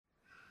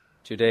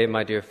Today,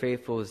 my dear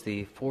faithful, is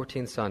the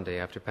 14th Sunday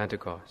after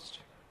Pentecost.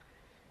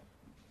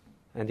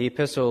 And the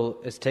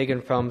epistle is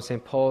taken from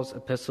St. Paul's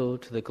epistle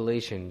to the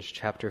Galatians,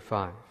 chapter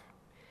 5.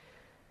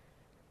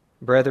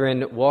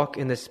 Brethren, walk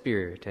in the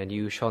Spirit, and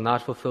you shall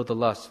not fulfill the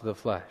lusts of the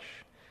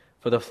flesh.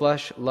 For the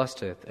flesh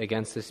lusteth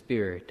against the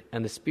Spirit,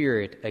 and the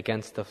Spirit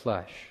against the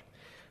flesh.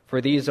 For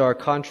these are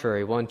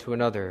contrary one to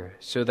another,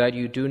 so that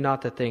you do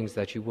not the things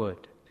that you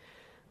would.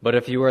 But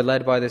if you are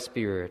led by the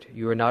Spirit,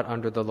 you are not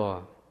under the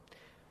law.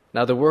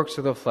 Now the works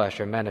of the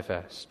flesh are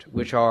manifest,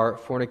 which are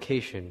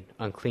fornication,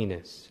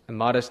 uncleanness,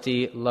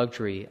 immodesty,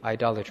 luxury,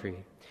 idolatry,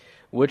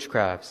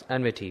 witchcrafts,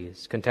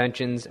 enmities,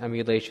 contentions,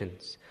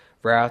 emulations,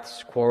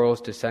 wraths,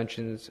 quarrels,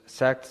 dissensions,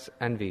 sects,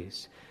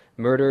 envies,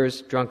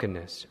 murders,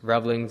 drunkenness,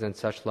 revellings, and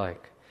such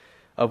like,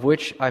 of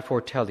which I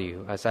foretell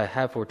you, as I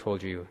have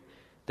foretold you,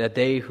 that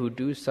they who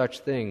do such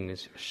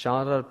things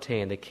shall not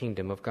obtain the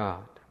kingdom of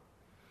God.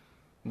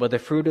 But the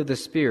fruit of the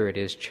Spirit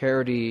is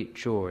charity,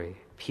 joy,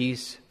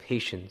 peace,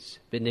 patience,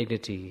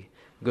 benignity,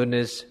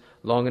 goodness,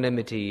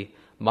 longanimity,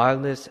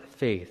 mildness,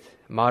 faith,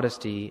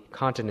 modesty,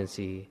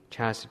 continency,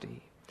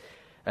 chastity.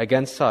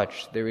 Against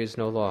such there is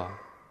no law.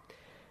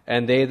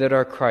 And they that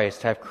are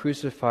Christ have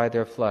crucified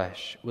their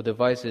flesh with the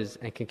vices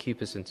and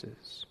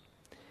concupiscences.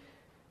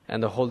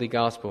 And the Holy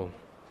Gospel,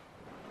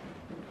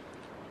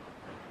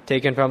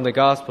 taken from the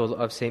Gospel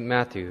of St.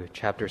 Matthew,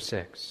 chapter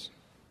 6.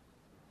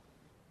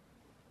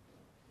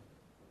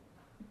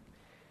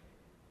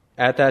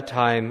 At that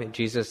time,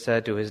 Jesus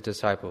said to his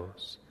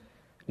disciples,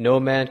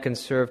 No man can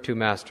serve two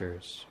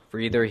masters, for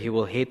either he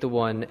will hate the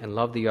one and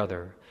love the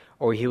other,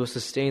 or he will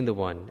sustain the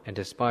one and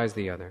despise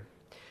the other.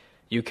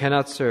 You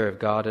cannot serve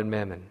God and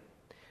mammon.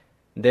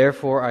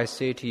 Therefore I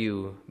say to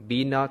you,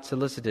 be not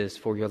solicitous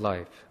for your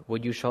life,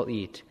 what you shall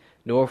eat,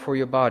 nor for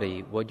your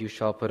body, what you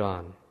shall put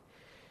on.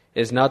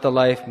 Is not the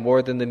life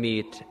more than the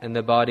meat, and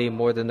the body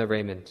more than the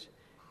raiment?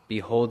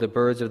 Behold the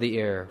birds of the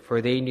air,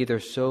 for they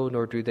neither sow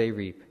nor do they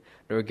reap,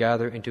 nor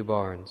gather into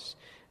barns,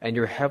 and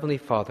your heavenly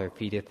Father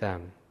feedeth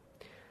them.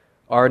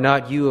 Are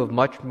not you of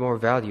much more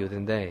value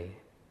than they?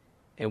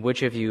 And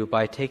which of you,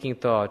 by taking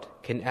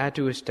thought, can add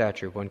to his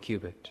stature 1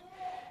 cubit?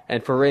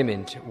 And for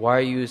raiment, why are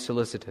you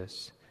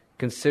solicitous?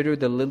 Consider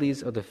the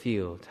lilies of the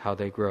field, how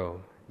they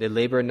grow. They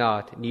labor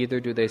not, neither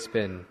do they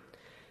spin.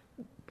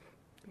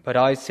 But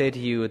I say to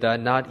you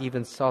that not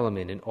even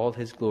Solomon in all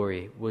his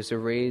glory was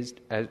arrayed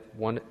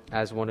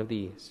as one of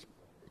these.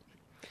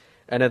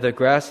 And of the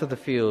grass of the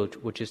field,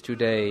 which is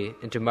today,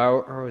 and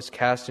tomorrow is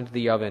cast into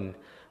the oven,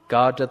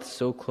 God doth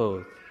so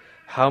clothe.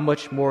 How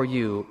much more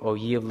you, O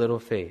ye of little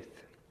faith?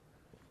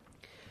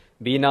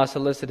 Be not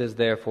solicitous,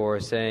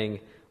 therefore, saying,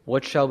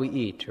 What shall we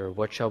eat, or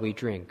what shall we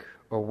drink,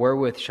 or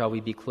wherewith shall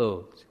we be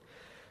clothed?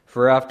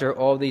 For after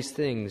all these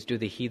things do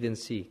the heathen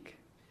seek.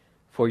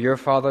 For your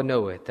Father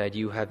knoweth that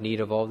you have need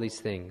of all these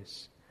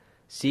things.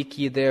 Seek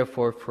ye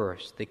therefore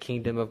first the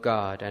kingdom of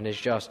God and his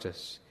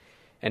justice,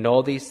 and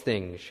all these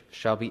things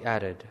shall be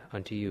added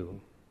unto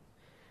you.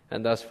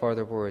 And thus far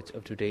the words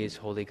of today's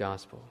Holy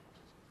Gospel.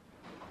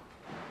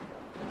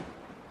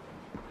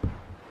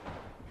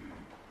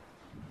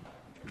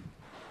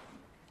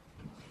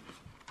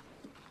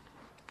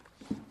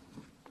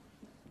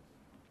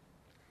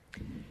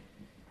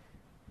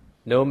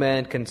 No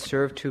man can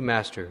serve two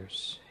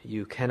masters.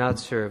 You cannot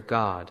serve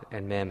God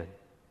and mammon.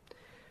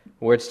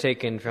 Words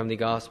taken from the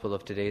Gospel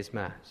of today's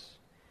Mass.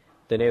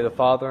 In the name of the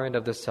Father, and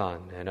of the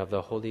Son, and of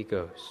the Holy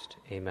Ghost.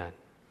 Amen.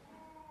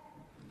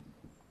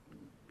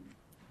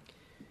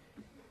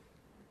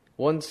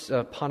 Once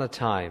upon a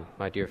time,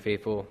 my dear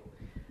faithful,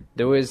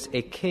 there was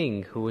a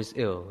king who was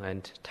ill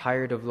and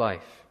tired of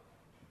life.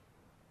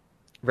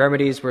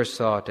 Remedies were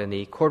sought, and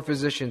the court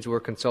physicians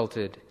were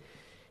consulted,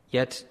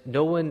 yet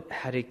no one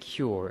had a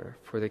cure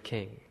for the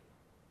king.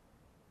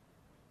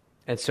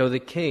 And so the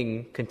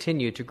king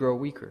continued to grow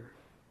weaker.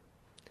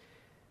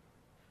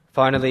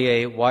 Finally,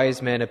 a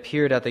wise man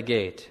appeared at the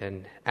gate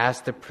and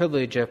asked the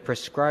privilege of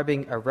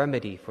prescribing a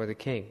remedy for the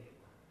king.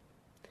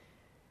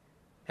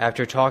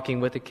 After talking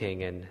with the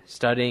king and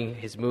studying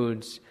his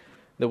moods,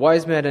 the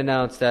wise man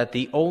announced that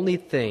the only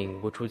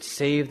thing which would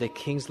save the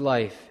king's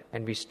life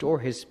and restore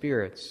his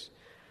spirits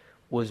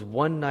was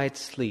 1 night's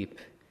sleep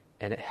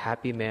and a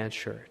happy man's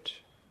shirt.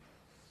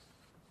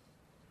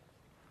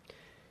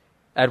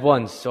 At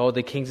once, all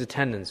the king's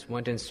attendants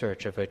went in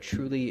search of a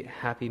truly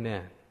happy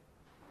man.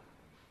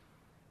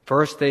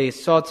 First, they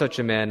sought such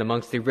a man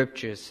amongst the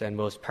richest and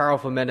most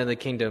powerful men in the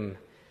kingdom,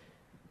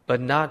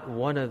 but not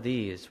one of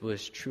these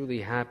was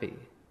truly happy,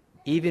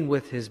 even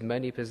with his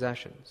many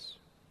possessions.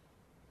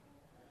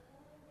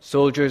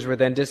 Soldiers were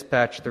then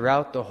dispatched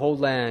throughout the whole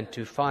land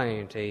to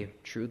find a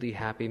truly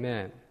happy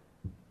man.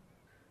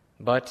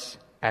 But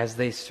as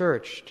they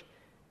searched,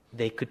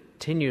 they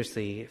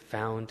continuously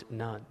found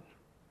none.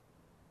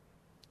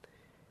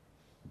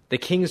 The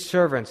king's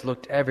servants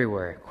looked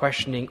everywhere,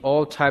 questioning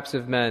all types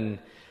of men,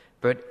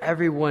 but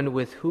everyone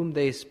with whom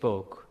they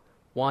spoke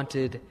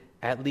wanted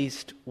at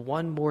least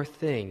one more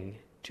thing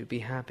to be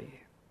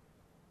happy.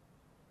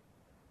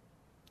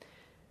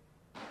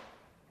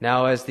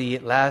 Now, as the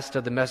last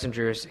of the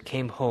messengers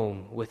came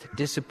home with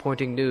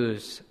disappointing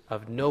news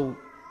of no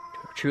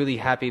truly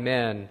happy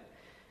man,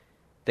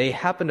 they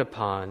happened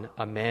upon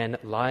a man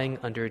lying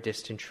under a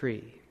distant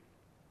tree.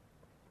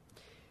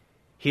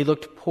 He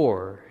looked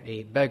poor,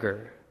 a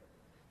beggar,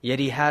 yet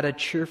he had a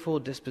cheerful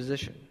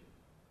disposition.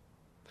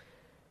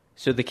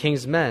 So the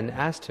king's men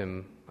asked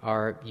him,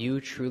 "Are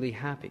you truly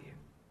happy?"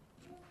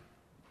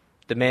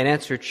 The man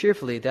answered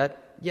cheerfully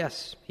that,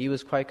 yes, he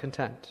was quite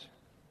content.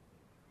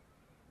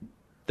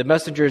 The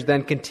messengers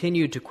then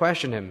continued to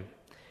question him.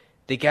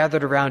 They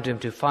gathered around him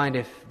to find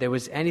if there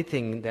was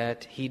anything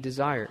that he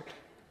desired.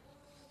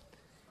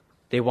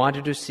 They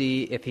wanted to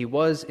see if he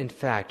was, in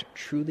fact,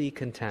 truly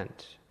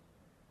content.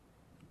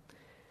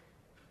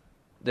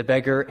 The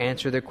beggar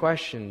answered their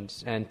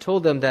questions and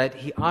told them that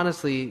he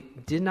honestly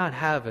did not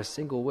have a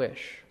single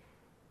wish.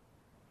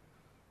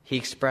 He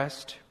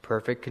expressed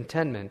perfect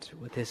contentment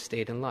with his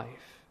state in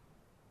life.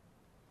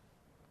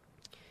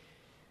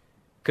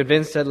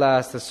 Convinced at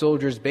last, the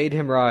soldiers bade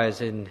him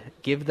rise and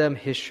give them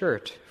his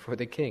shirt for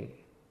the king.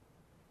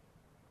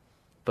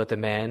 But the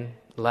man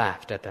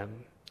laughed at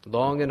them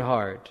long and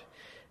hard,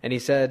 and he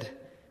said,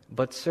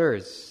 "But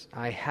sirs,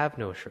 I have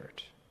no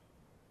shirt."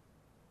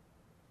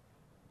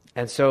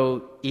 And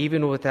so,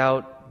 even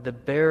without the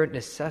bare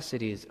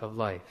necessities of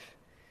life,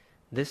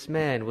 this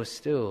man was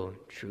still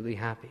truly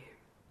happy.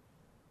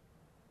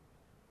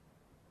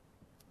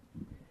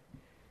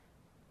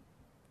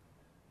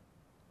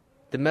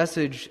 The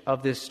message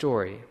of this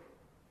story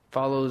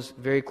follows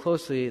very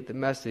closely the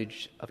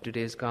message of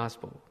today's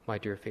gospel, my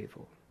dear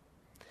faithful,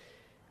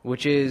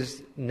 which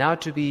is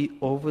not to be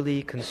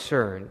overly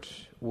concerned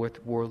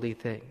with worldly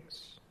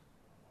things.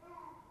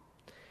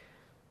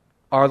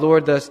 Our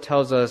Lord thus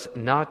tells us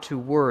not to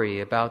worry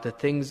about the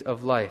things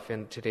of life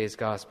in today's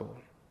gospel,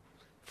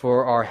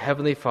 for our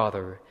Heavenly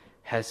Father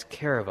has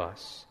care of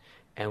us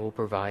and will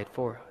provide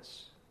for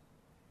us.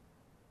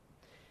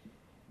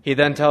 He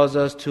then tells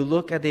us to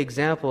look at the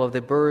example of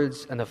the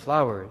birds and the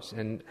flowers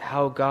and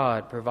how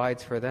God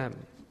provides for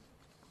them.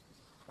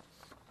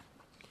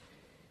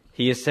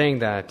 He is saying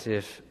that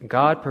if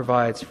God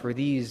provides for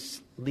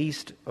these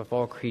least of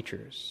all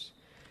creatures,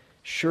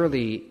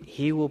 surely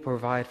He will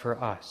provide for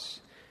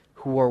us,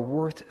 who are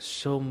worth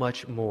so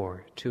much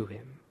more to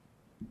Him.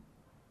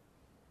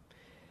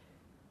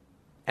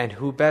 And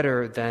who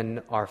better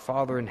than our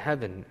Father in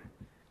heaven,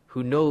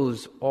 who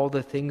knows all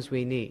the things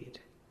we need,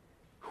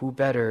 who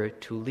better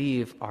to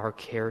leave our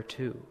care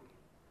to?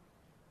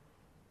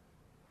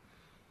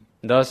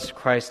 Thus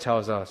Christ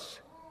tells us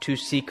to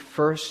seek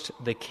first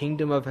the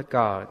kingdom of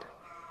God,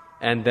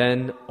 and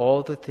then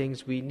all the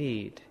things we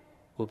need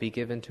will be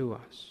given to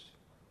us.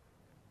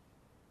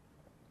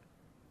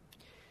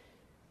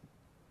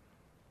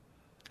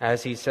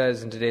 As he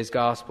says in today's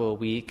gospel,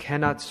 we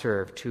cannot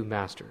serve two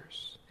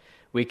masters.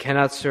 We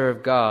cannot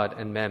serve God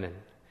and mammon,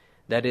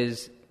 that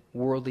is,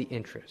 worldly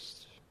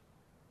interests.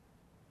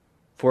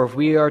 For if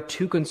we are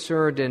too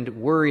concerned and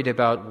worried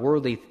about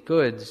worldly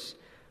goods,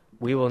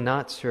 we will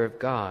not serve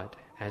God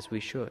as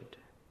we should.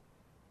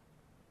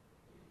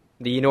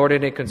 The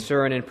inordinate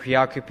concern and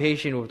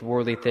preoccupation with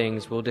worldly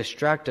things will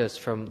distract us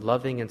from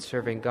loving and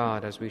serving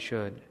God as we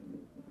should.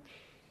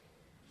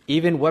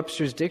 Even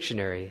Webster's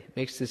dictionary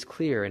makes this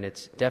clear in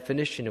its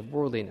definition of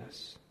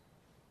worldliness.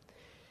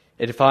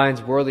 It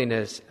defines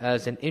worldliness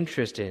as an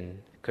interest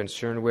in,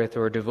 concern with,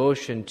 or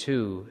devotion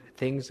to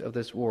things of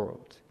this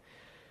world,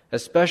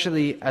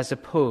 especially as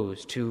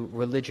opposed to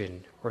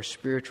religion or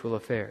spiritual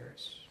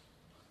affairs.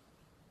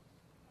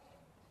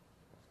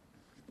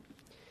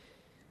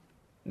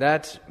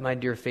 That, my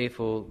dear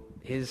faithful,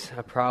 is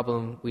a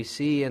problem we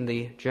see in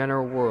the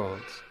general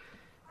world,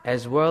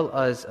 as well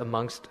as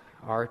amongst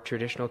our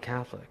traditional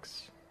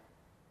Catholics.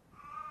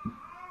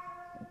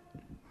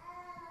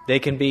 They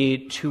can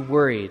be too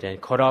worried and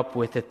caught up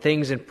with the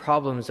things and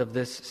problems of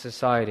this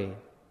society.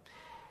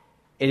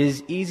 It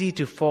is easy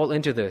to fall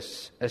into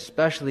this,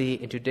 especially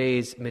in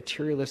today's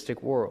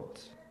materialistic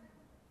world.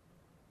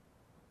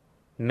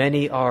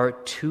 Many are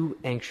too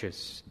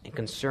anxious and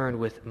concerned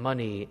with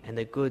money and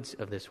the goods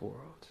of this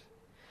world.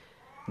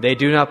 They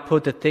do not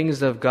put the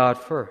things of God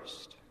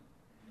first.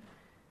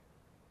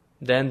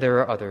 Then there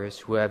are others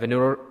who have an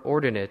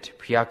inordinate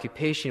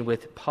preoccupation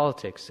with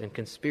politics and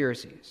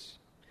conspiracies.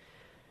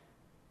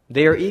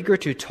 They are eager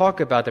to talk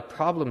about the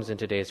problems in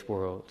today's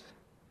world,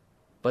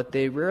 but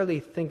they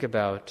rarely think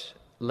about,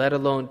 let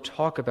alone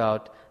talk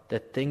about, the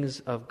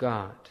things of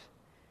God,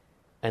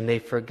 and they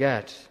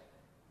forget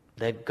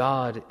that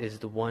God is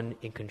the one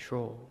in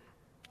control.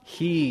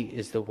 He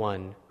is the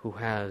one who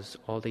has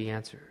all the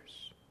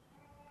answers.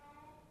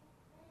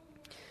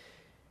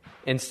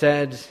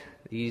 Instead,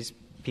 these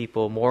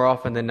people, more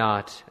often than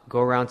not, go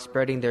around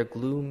spreading their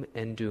gloom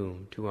and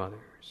doom to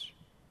others.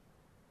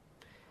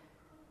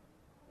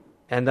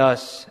 And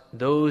thus,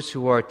 those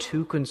who are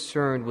too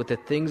concerned with the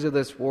things of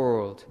this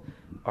world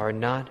are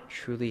not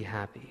truly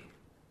happy.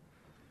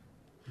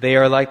 They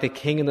are like the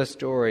king in the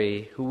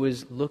story who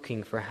was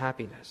looking for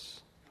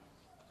happiness.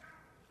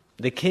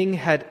 The king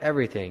had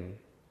everything,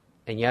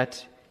 and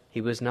yet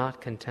he was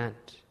not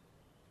content.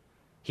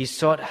 He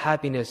sought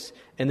happiness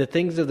in the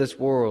things of this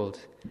world,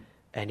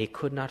 and he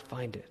could not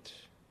find it.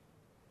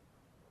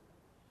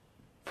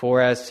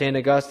 For as St.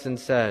 Augustine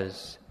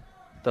says,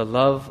 the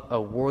love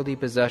of worldly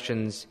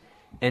possessions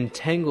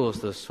entangles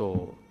the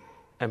soul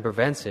and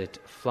prevents it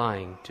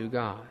flying to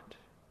God.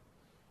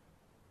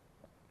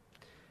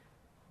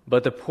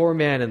 But the poor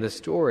man in the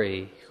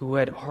story, who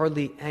had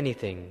hardly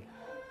anything,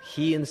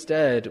 he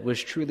instead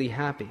was truly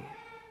happy.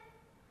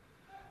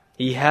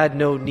 He had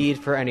no need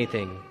for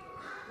anything.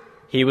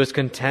 He was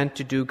content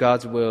to do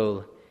God's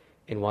will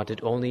and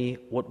wanted only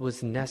what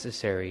was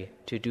necessary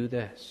to do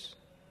this.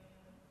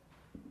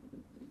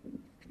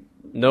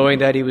 Knowing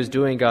that he was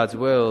doing God's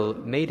will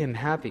made him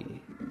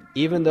happy,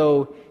 even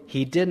though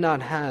he did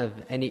not have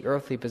any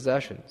earthly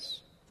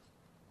possessions.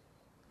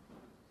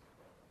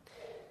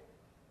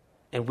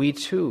 And we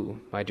too,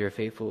 my dear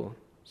faithful,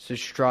 should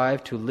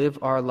strive to live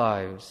our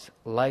lives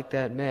like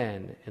that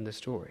man in the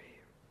story.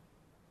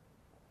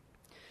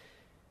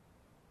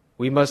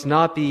 We must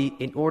not be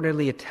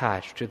inordinately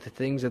attached to the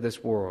things of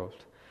this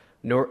world,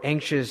 nor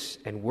anxious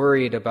and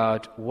worried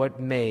about what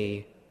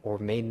may or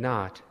may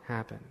not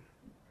happen.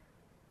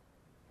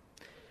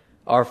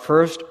 Our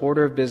first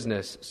order of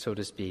business, so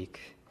to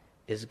speak,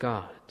 is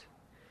God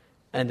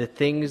and the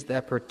things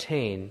that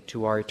pertain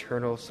to our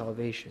eternal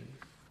salvation.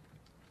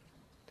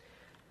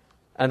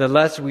 And the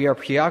less we are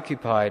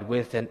preoccupied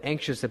with and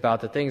anxious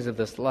about the things of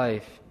this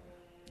life,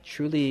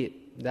 truly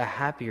the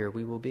happier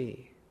we will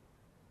be.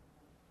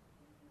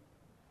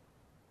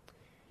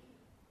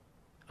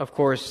 Of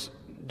course,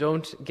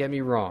 don't get me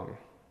wrong.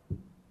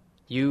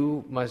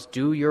 You must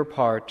do your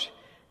part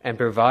and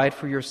provide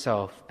for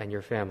yourself and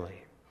your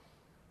family.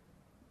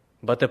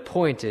 But the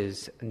point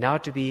is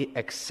not to be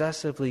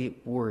excessively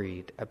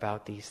worried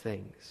about these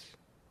things.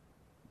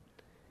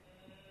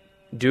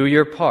 Do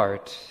your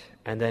part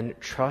and then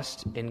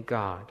trust in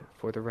God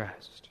for the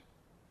rest.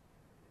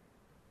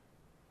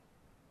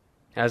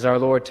 As our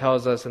Lord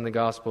tells us in the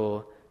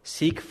Gospel,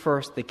 seek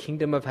first the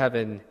kingdom of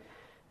heaven,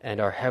 and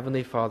our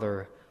Heavenly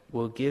Father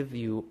will give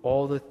you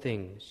all the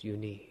things you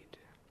need.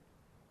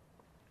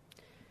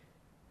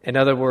 In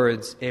other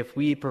words, if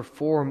we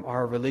perform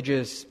our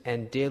religious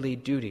and daily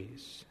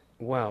duties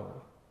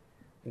well,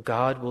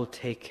 God will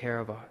take care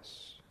of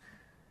us.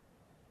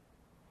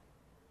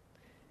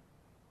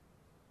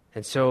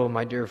 And so,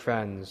 my dear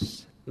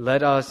friends,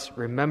 let us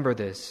remember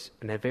this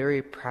in a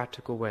very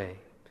practical way,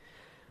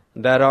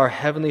 that our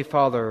Heavenly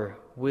Father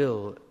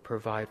will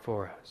provide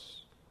for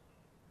us.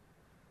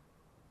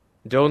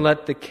 Don't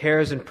let the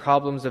cares and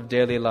problems of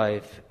daily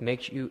life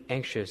make you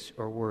anxious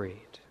or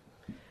worried.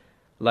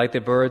 Like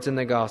the birds in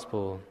the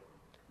Gospel,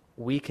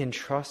 we can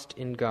trust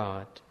in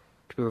God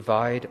to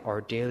provide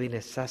our daily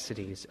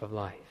necessities of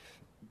life.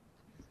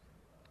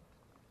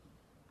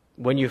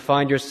 When you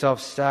find yourself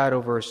sad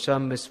over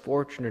some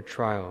misfortune or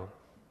trial,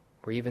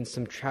 or even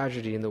some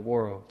tragedy in the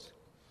world,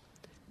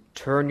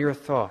 turn your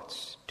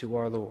thoughts to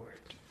our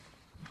Lord.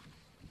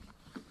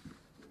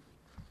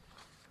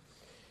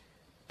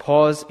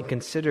 Pause and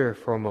consider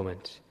for a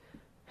moment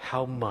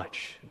how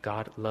much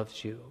God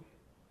loves you.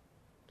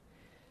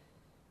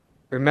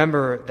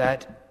 Remember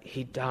that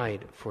He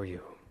died for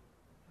you,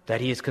 that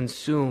He is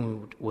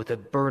consumed with a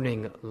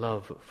burning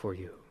love for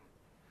you,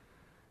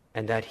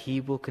 and that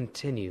He will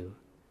continue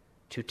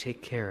to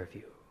take care of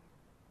you.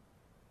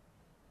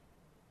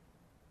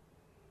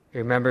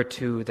 Remember,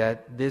 too,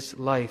 that this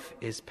life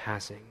is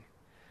passing.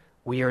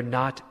 We are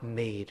not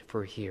made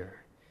for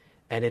here,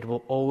 and it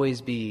will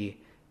always be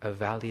a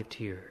valley of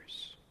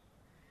tears.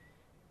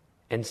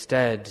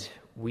 Instead,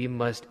 we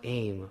must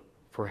aim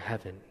for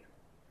heaven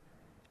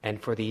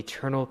and for the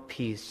eternal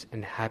peace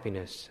and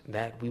happiness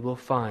that we will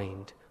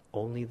find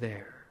only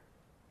there.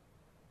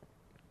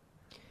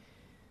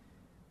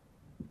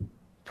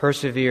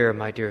 Persevere,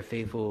 my dear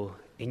faithful,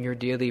 in your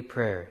daily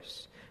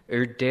prayers,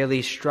 your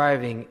daily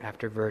striving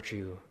after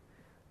virtue,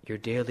 your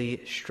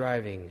daily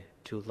striving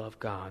to love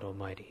God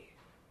Almighty.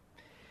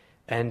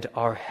 And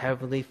our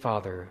Heavenly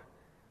Father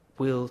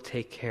will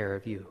take care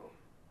of you.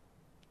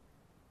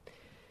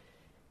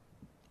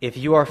 If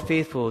you are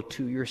faithful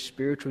to your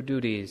spiritual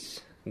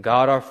duties,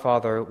 God our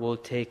Father will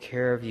take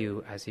care of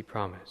you as He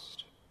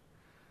promised.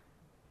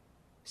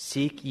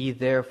 Seek ye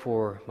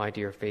therefore, my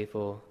dear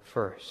faithful,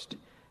 first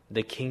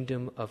the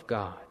kingdom of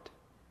God,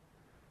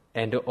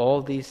 and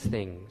all these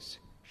things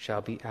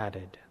shall be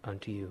added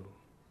unto you.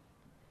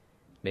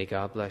 May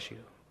God bless you.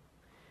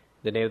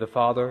 In the name of the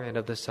Father, and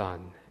of the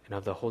Son, and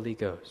of the Holy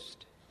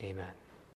Ghost. Amen.